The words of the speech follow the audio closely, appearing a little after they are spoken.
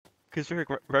Cause Rick,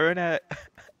 right when I,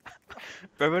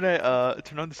 right when I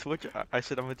turn on the switch, I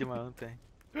said I'm gonna do my own thing.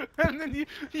 And then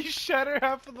you shatter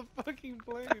half of the fucking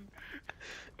plane.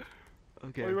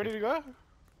 Okay, Are you okay. ready to go?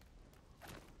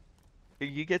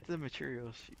 You get the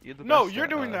materials. You're the No, best you're at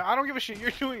doing that. I don't give a shit.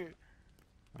 You're doing it.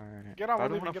 Alright. Get on, I we're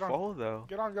don't leaving. want to Get on. fall though.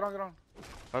 Get on, get on, get on.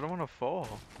 I don't want to fall.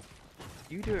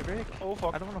 You do it, Rick. Oh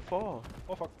fuck. I don't want to fall.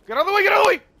 Oh fuck. Get out of the way, get out of the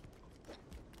way!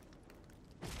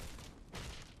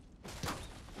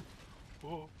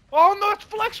 Oh, oh no, it's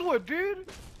Flexwood, dude!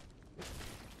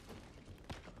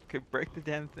 Okay, break the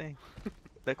damn thing.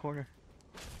 That corner.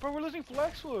 Bro, we're losing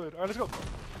Flexwood. Alright, let's go.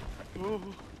 Oh!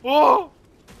 Oh!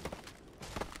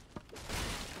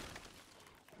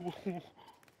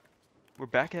 We're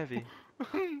back heavy.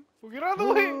 Well, get out of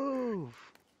the way! Move!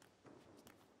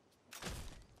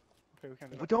 Okay, we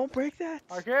can't do Well, that. don't break that.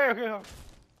 Okay, okay.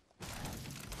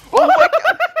 Oh my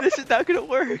god! This is not gonna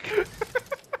work.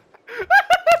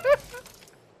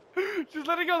 Just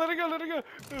let it go, let it go, let it go.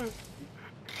 Dude,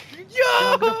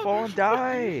 I'm gonna Yo! fall and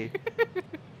die.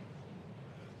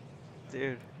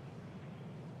 Dude.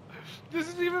 This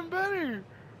is even better.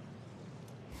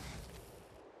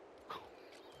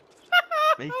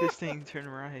 Make this thing turn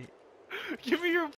right. Give me your